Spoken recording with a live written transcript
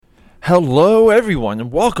Hello everyone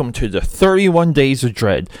and welcome to the 31 Days of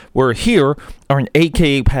Dread. We're here on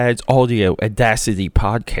AKA Pads Audio Audacity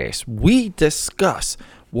podcast. We discuss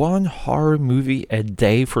one horror movie a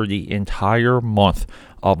day for the entire month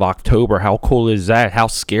of October. How cool is that? How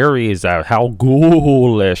scary is that? How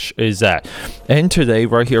ghoulish is that? And today,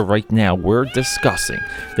 right here, right now, we're discussing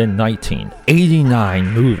the 1989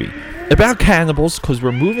 movie about cannibals, because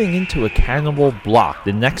we're moving into a cannibal block.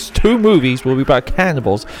 The next two movies will be about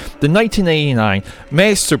cannibals. The 1989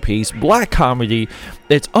 masterpiece, black comedy.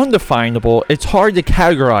 It's undefinable. It's hard to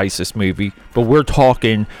categorize this movie, but we're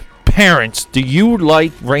talking parents. Do you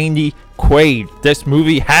like Randy Quaid? This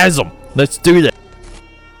movie has them. Let's do this.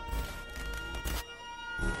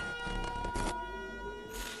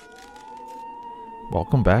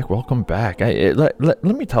 Welcome back. Let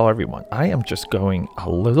me tell everyone, I am just going a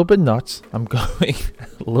little bit nuts. I'm going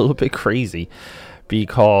a little bit crazy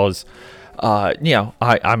because,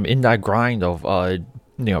 I'm in that grind of,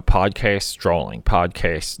 podcast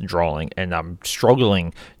drawing, and I'm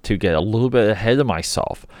struggling to get a little bit ahead of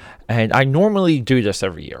myself. And I normally do this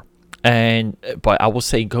every year. But I will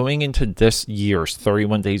say, going into this year's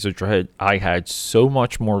 31 Days of Dread, I had so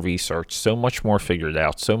much more research, so much more figured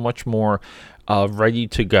out, so much more ready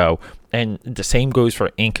to go. And the same goes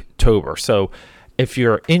for Inktober. So if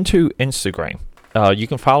you're into Instagram, you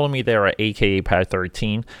can follow me there at AKA Pad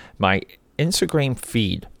 13. My Instagram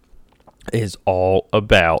feed is all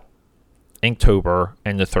about Inktober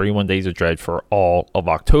and the 31 Days of Dread for all of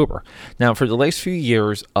October. Now, for the last few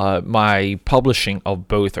years, my publishing of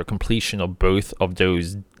both or completion of both of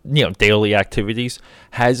those, daily activities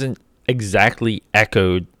hasn't exactly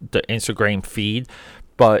echoed the Instagram feed,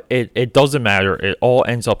 but it doesn't matter. It all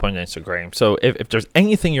ends up on Instagram. So if there's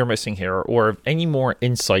anything you're missing here, or any more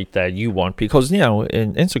insight that you want, because, in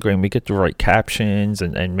Instagram we get to write captions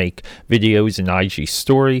and make videos in IG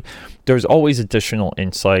story, there's always additional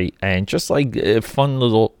insight and just like fun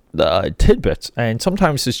little tidbits. And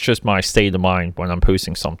sometimes it's just my state of mind when I'm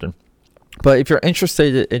posting something. But if you're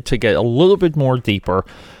interested to get a little bit more deeper,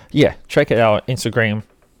 check it out, Instagram.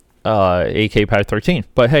 AK Pad 13.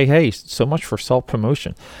 But hey, so much for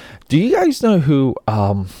self-promotion. Do you guys know who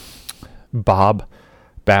Bob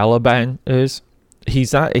Balaban is?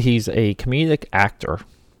 He's a comedic actor.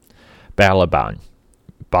 Bob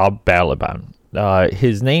Balaban.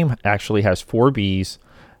 His name actually has 4 B's,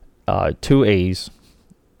 2 A's,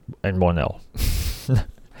 and 1 L.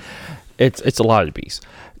 It's a lot of B's.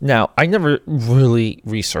 Now, I never really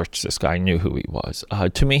researched this guy, knew who he was.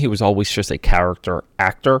 To me, he was always just a character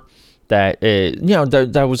actor that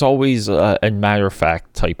was always a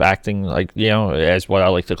matter-of-fact type acting, as what I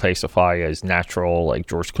like to classify as natural, like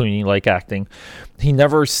George Clooney-like acting. I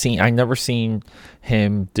never seen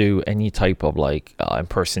him do any type of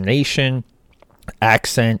impersonation,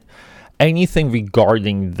 accent, anything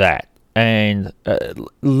regarding that. And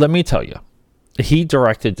let me tell you, he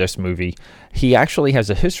directed this movie. He actually has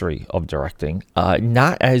a history of directing,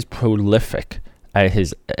 not as prolific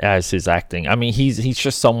as his acting. I mean, he's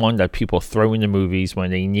just someone that people throw into movies when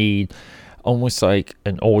they need almost like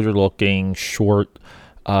an older looking, short,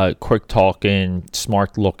 quick talking,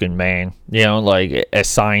 smart looking man, like a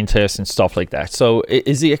scientist and stuff like that. So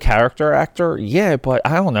is he a character actor? Yeah, but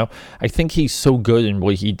I don't know. I think he's so good in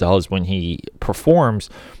what he does when he performs.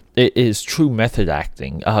 It is true method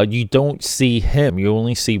acting. You don't see him. You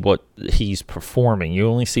only see what he's performing. You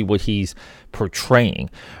only see what he's portraying.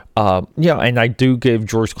 And I do give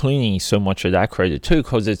George Clooney so much of that credit too,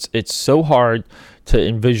 because it's so hard to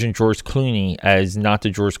envision George Clooney as not the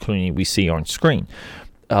George Clooney we see on screen.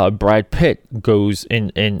 Brad Pitt goes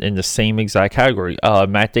in the same exact category.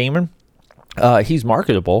 Matt Damon, he's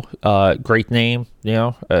marketable. Great name.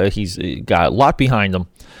 He's got a lot behind him.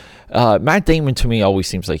 Matt Damon, to me, always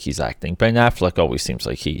seems like he's acting. Ben Affleck always seems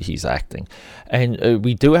like he's acting. And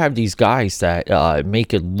we do have these guys that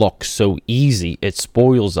make it look so easy. It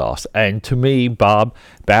spoils us. And to me, Bob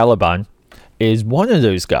Balaban is one of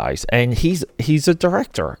those guys. And he's a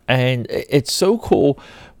director. And it's so cool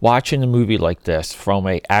watching a movie like this from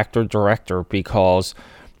an actor-director, because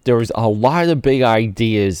there's a lot of big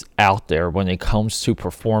ideas out there when it comes to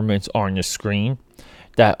performance on the screen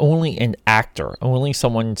that only an actor, only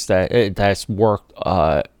someone that's worked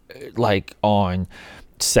on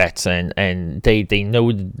sets and they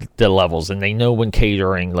know the levels, and they know when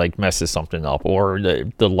catering messes something up, or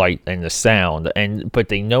the light and the sound, but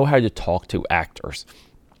they know how to talk to actors.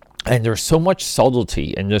 And there's so much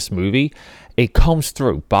subtlety in this movie. It comes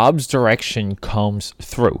through. Bob's direction comes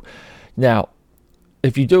through. Now,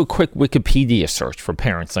 if you do a quick Wikipedia search for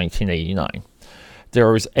Parents 1989,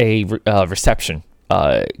 there's a reception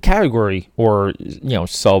category or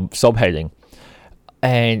subheading.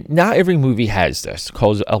 And not every movie has this,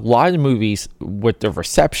 because a lot of movies with the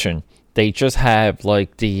reception, they just have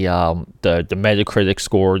like the Metacritic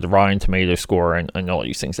score, the Rotten Tomato score, and all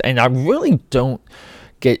these things. And I really don't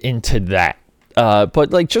get into that.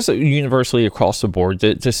 But like just universally across the board,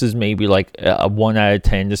 this is maybe like a 1 out of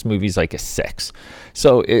 10. This movie's like a 6.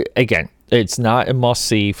 So again, it's not a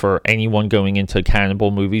must-see for anyone going into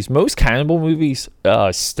cannibal movies. Most cannibal movies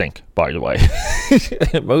stink, by the way.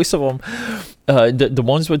 Most of them, the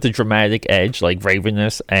ones with the dramatic edge, like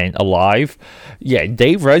Ravenous and Alive, yeah,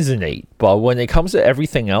 they resonate. But when it comes to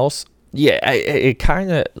everything else, yeah, it kind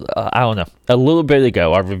of, I don't know. A little bit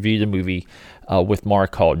ago, I reviewed a movie with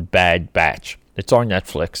Mark called Bad Batch. It's on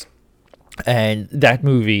Netflix. And that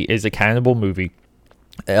movie is a cannibal movie.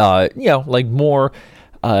 Like more...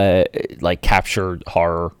 like captured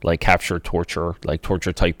horror, like captured torture, like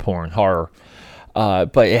torture type porn horror.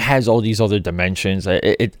 But it has all these other dimensions.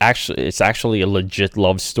 It's actually a legit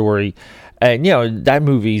love story. And, that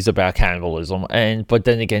movie is about cannibalism. But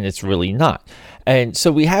then again, it's really not. And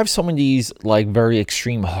so we have some of these like very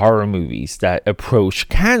extreme horror movies that approach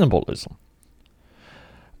cannibalism.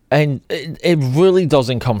 And it really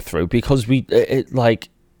doesn't come through because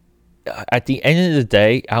at the end of the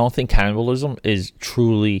day, I don't think cannibalism is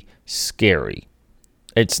truly scary.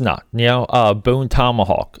 It's not. Bone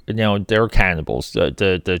Tomahawk, they're cannibals,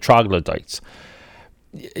 the troglodytes.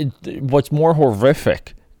 What's more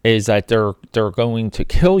horrific is that they're going to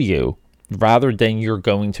kill you rather than you're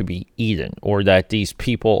going to be eaten, or that these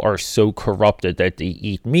people are so corrupted that they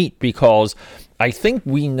eat meat, because I think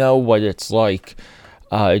we know what it's like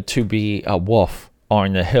to be a wolf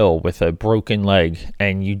on the hill with a broken leg,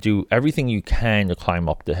 and you do everything you can to climb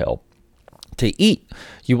up the hill to eat.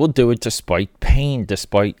 You will do it despite pain,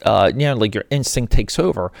 despite like your instinct takes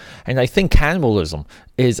over. And I think cannibalism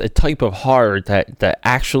is a type of horror that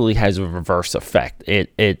actually has a reverse effect.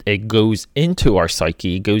 It goes into our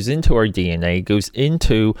psyche, it goes into our DNA, it goes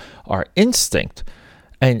into our instinct,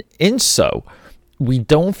 and in so we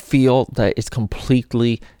don't feel that it's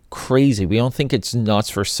completely crazy. We don't think it's nuts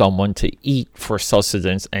for someone to eat for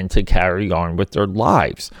sustenance and to carry on with their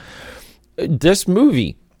lives. This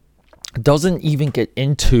movie doesn't even get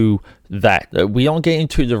into that. We don't get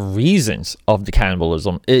into the reasons of the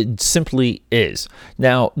cannibalism. It simply is.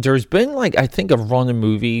 Now, there's been I think a run of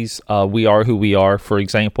movies, We Are Who We Are, for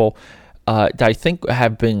example, that I think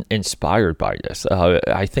have been inspired by this.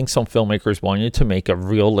 I think some filmmakers wanted to make a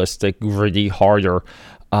realistic, gritty, harder,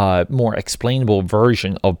 more explainable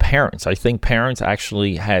version of Parents. I think Parents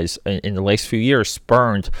actually has, in the last few years,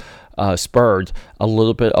 spurred a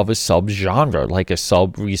little bit of a sub-genre, like a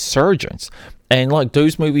sub-resurgence. And like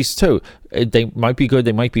those movies too, they might be good,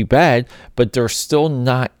 they might be bad, but they're still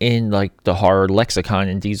not in like the horror lexicon,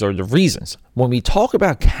 and these are the reasons. When we talk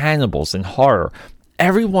about cannibals and horror,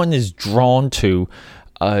 everyone is drawn to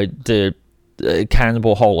the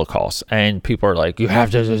cannibal holocaust, and people are like, you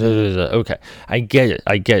have to, okay, I get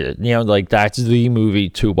it, that's the movie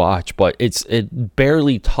to watch, but it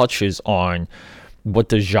barely touches on what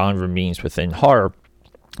the genre means within horror.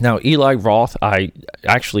 Now, Eli Roth, I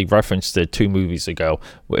actually referenced it 2 movies ago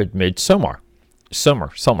with Midsommar.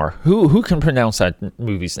 Summer. Who can pronounce that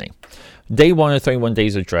movie's name? Day 1 of 31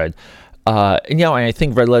 Days of Dread. And I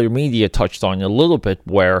think Red Letter Media touched on it a little bit,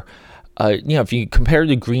 where if you compare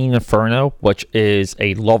the Green Inferno, which is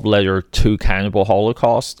a love letter to cannibal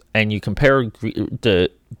holocaust, and you compare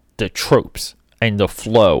the tropes and the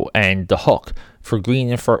flow and the hook for Green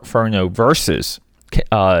Inferno versus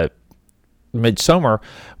Midsommar,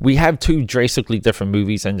 we have 2 drastically different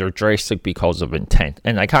movies, and they're drastic because of intent.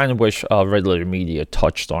 And I kind of wish Red Letter Media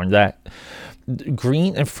touched on that.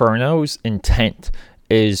 Green Inferno's intent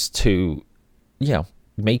is to,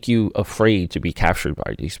 make you afraid to be captured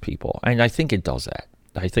by these people, and I think it does that.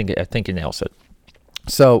 I think it nails it.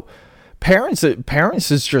 So, Parents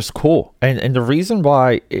is just cool, and the reason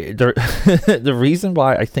why the reason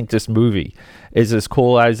why I think this movie is as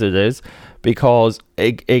cool as it is, because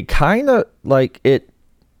it kind of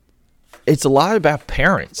it's a lot about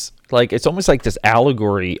parents. Like, it's almost like this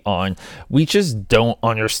allegory on, we just don't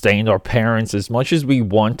understand our parents as much as we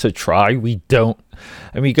want to try. We don't.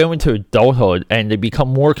 And we go into adulthood and they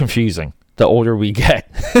become more confusing the older we get.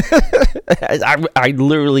 I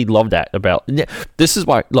literally love that about, this is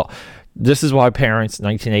why Parents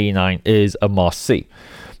 1989 is a must see.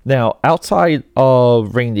 Now, outside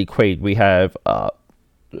of Randy Quaid, we have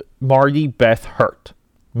Marty Beth Hurt.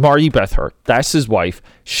 That's his wife.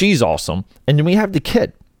 She's awesome. And then we have the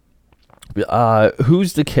kid.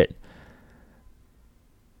 Who's the kid?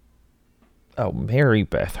 Mary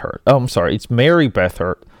Beth Hurt. Oh, I'm sorry, it's Mary Beth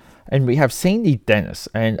Hurt, and we have Sandy Dennis.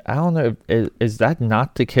 And I don't know, is that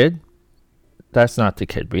not the kid? That's not the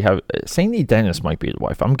kid. We have Sandy Dennis might be the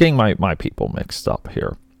wife. I'm getting my people mixed up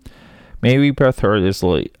here. Mary Beth Hurt is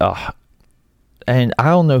like, and I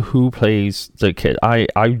don't know who plays the kid. I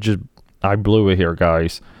blew it here,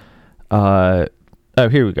 guys. Oh,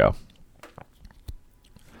 here we go.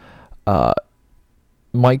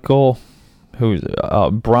 Michael, who's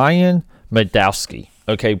Brian Madowski.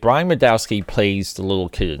 Okay, Brian Madowski plays the little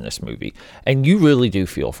kid in this movie, and you really do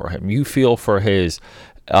feel for him. You feel for his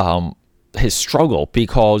struggle,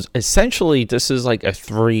 because essentially this is like a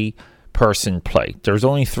 3-person play. There's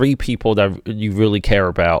only 3 people that you really care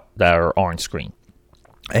about that are on screen,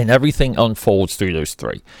 and everything unfolds through those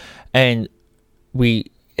 3. And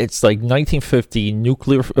it's like 1950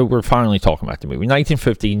 nuclear. We're finally talking about the movie.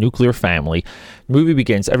 1950 nuclear family. Movie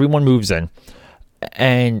begins. Everyone moves in,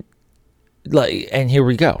 and here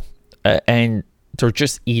we go. And they're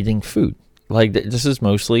just eating food. Like, this is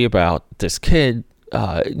mostly about this kid,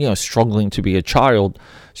 struggling to be a child,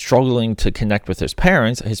 struggling to connect with his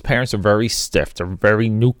parents. His parents are very stiff. They're very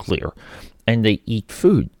nuclear, and they eat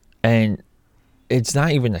food. And it's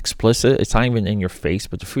not even explicit. It's not even in your face,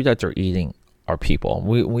 but the food that they're eating are people.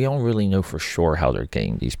 We don't really know for sure how they're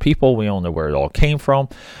getting these people. We don't know where it all came from.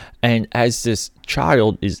 And as this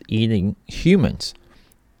child is eating humans,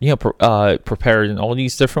 prepared in all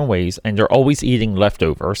these different ways, and they're always eating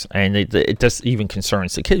leftovers, and it just even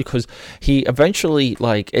concerns the kid, because he eventually,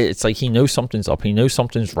 it's like he knows something's up, he knows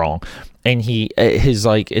something's wrong, and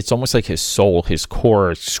it's almost like his soul, his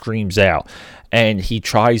core screams out, and he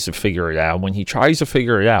tries to figure it out. When he tries to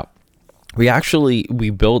figure it out, we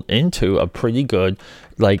build into a pretty good,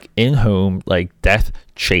 in-home, death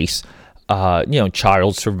chase,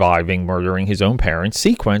 child surviving, murdering his own parents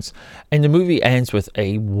sequence. And the movie ends with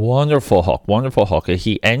a wonderful hook.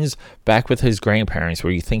 He ends back with his grandparents,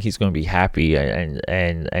 where you think he's going to be happy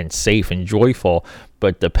and safe and joyful,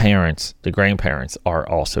 but the grandparents are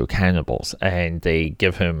also cannibals, and they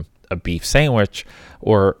give him a beef sandwich,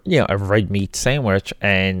 or a red meat sandwich,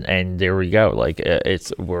 and there we go.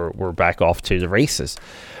 We're back off to the races.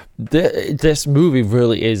 This movie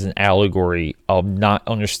really is an allegory of not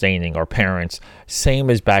understanding our parents, same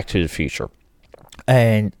as Back to the Future.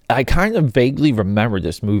 And I kind of vaguely remember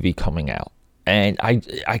this movie coming out, and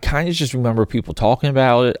I kind of just remember people talking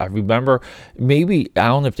about it. I remember, maybe, I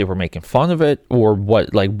don't know if they were making fun of it or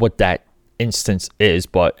what that instance is,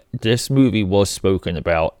 but this movie was spoken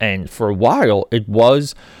about, and for a while it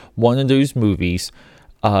was one of those movies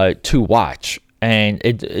to watch. And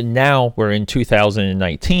now we're in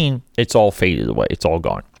 2019, it's all faded away, it's all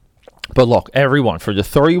gone. But look, everyone, for the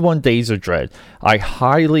 31 Days of Dread, I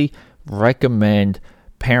highly recommend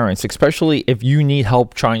parents, especially if you need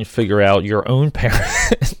help trying to figure out your own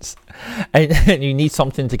parents and you need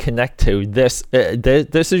something to connect to. This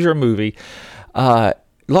is your movie.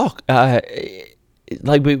 Look,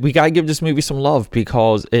 we gotta give this movie some love,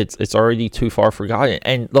 because it's already too far forgotten.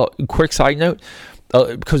 And look, quick side note,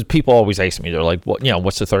 because people always ask me, they're like,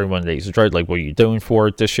 what's the 31 Days of Dread? What are you doing for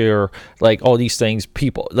it this year? All these things,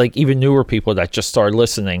 people, even newer people that just started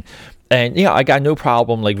listening. And I got no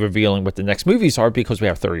problem revealing what the next movies are, because we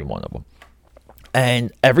have 31 of them.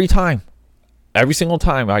 And every single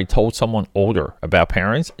time I told someone older about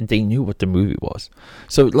parents, they knew what the movie was.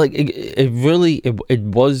 So it really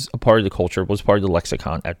was a part of the culture, it was part of the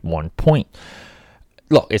lexicon at one point.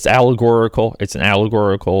 Look, it's allegorical. It's an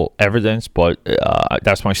allegorical evidence, but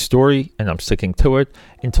that's my story, and I'm sticking to it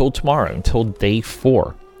until tomorrow, until day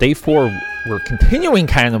 4. Day 4, we're continuing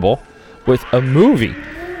Cannibal with a movie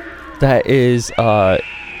that is,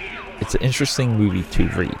 it's an interesting movie to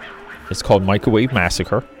read. It's called Microwave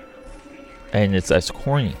Massacre, and it's as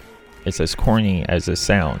corny as it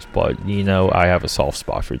sounds, but I have a soft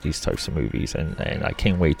spot for these types of movies, and I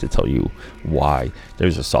can't wait to tell you why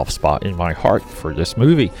there's a soft spot in my heart for this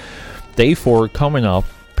movie. Day 4 coming up.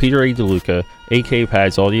 Peter A. DeLuca, AK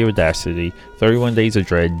Pads, Audio Audacity, 31 Days of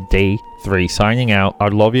Dread, Day 3, signing out. I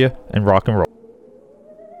love you, and rock and roll.